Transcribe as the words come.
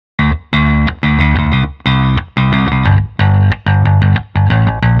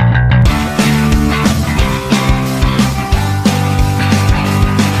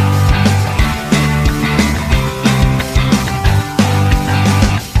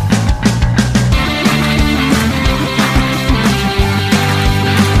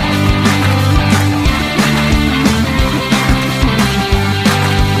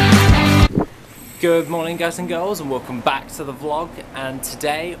Good morning guys and girls, and welcome back to the vlog. And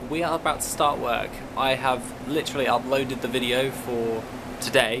today we are about to start work. I have literally uploaded the video for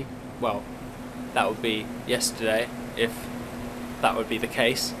today. Well, that would be yesterday if that would be the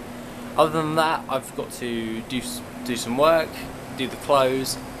case. Other than that, I've got to do some work, do the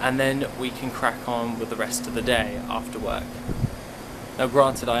clothes, and then we can crack on with the rest of the day after work. Now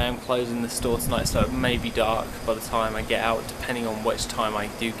granted, I am closing the store tonight, so it may be dark by the time I get out, depending on which time I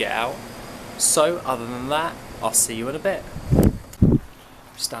do get out. So, other than that, I'll see you in a bit.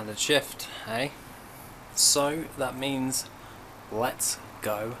 Standard shift, eh? So, that means let's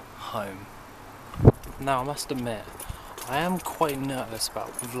go home. Now, I must admit, I am quite nervous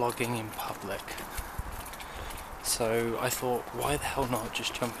about vlogging in public. So, I thought, why the hell not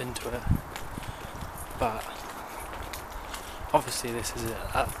just jump into it? But, obviously this is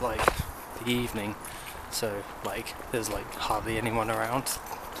at like the evening, so like there's like hardly anyone around.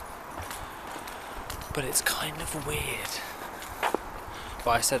 But it's kind of weird.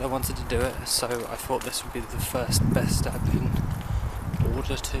 But I said I wanted to do it, so I thought this would be the first best step in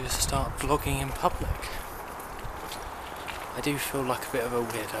order to start vlogging in public. I do feel like a bit of a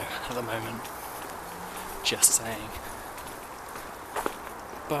weirdo at the moment. Just saying.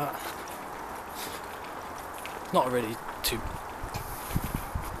 But not really too.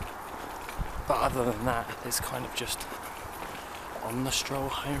 But other than that, it's kind of just on the stroll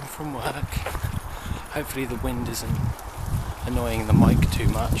home from work. Hopefully the wind isn't annoying the mic too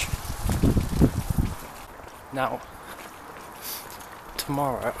much. Now,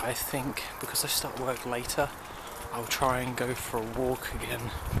 tomorrow I think, because I start work later, I'll try and go for a walk again,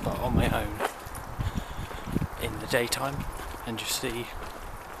 but on my own, in the daytime, and just see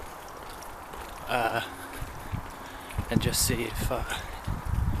if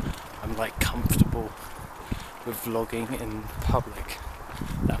I'm like comfortable with vlogging in public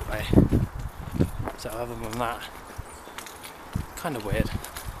that way. So other than that, kind of weird.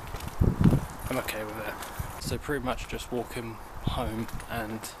 I'm okay with it. So pretty much just walking home,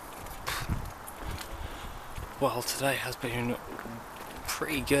 and well, today has been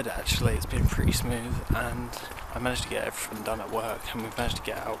pretty good actually. It's been pretty smooth, and I managed to get everything done at work, and we've managed to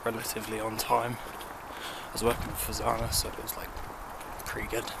get out relatively on time. I was working with Fisheye, so it was like pretty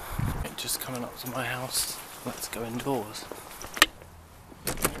good. Just coming up to my house. Let's go indoors.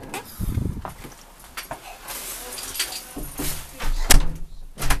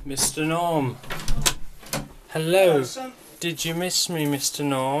 Mr. Norm. Hello. Did you miss me, Mr.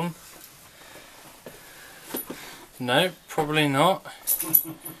 Norm? No, probably not.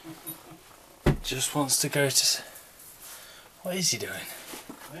 Just wants to go to... What is he doing?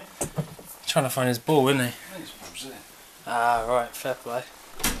 Trying to find his ball, isn't he? Ah, right, fair play.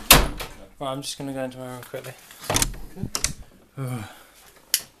 Right, I'm just going to go into my room quickly.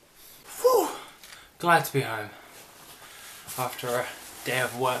 Whew. Glad to be home. After a day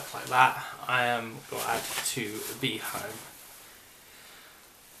of work like that, I am glad to be home.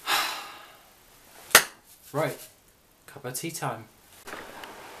 Right, cup of tea time.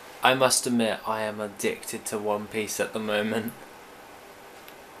 I must admit, I am addicted to One Piece at the moment.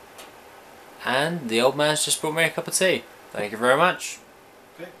 And the old man's just brought me a cup of tea. Thank you very much.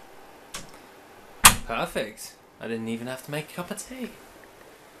 Okay. Perfect. I didn't even have to make a cup of tea.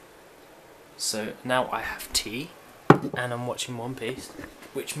 So now I have tea, and I'm watching One Piece,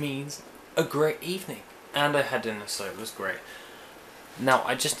 which means a great evening. And I had dinner, so it was great. Now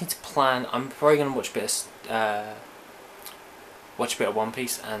I just need to plan. I'm probably going to watch a bit of One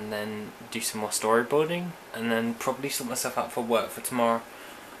Piece, and then do some more storyboarding, and then probably sort myself out for work for tomorrow.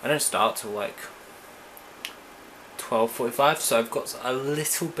 I don't start till like 12:45, so I've got a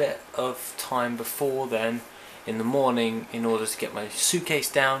little bit of time before then in the morning in order to get my suitcase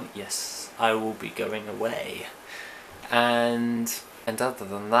down. Yes, I will be going away. And other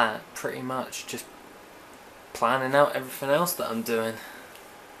than that, pretty much just planning out everything else that I'm doing.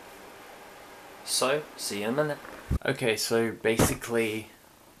 So, see you in a minute. Okay, so basically,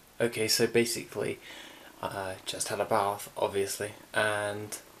 I just had a bath, obviously,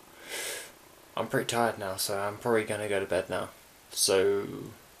 and I'm pretty tired now, so I'm probably going to go to bed now. So,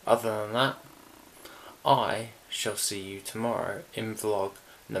 other than that, I shall see you tomorrow in vlog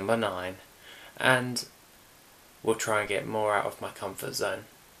number 9, and we'll try and get more out of my comfort zone.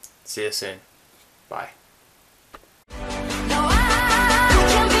 See you soon. Bye.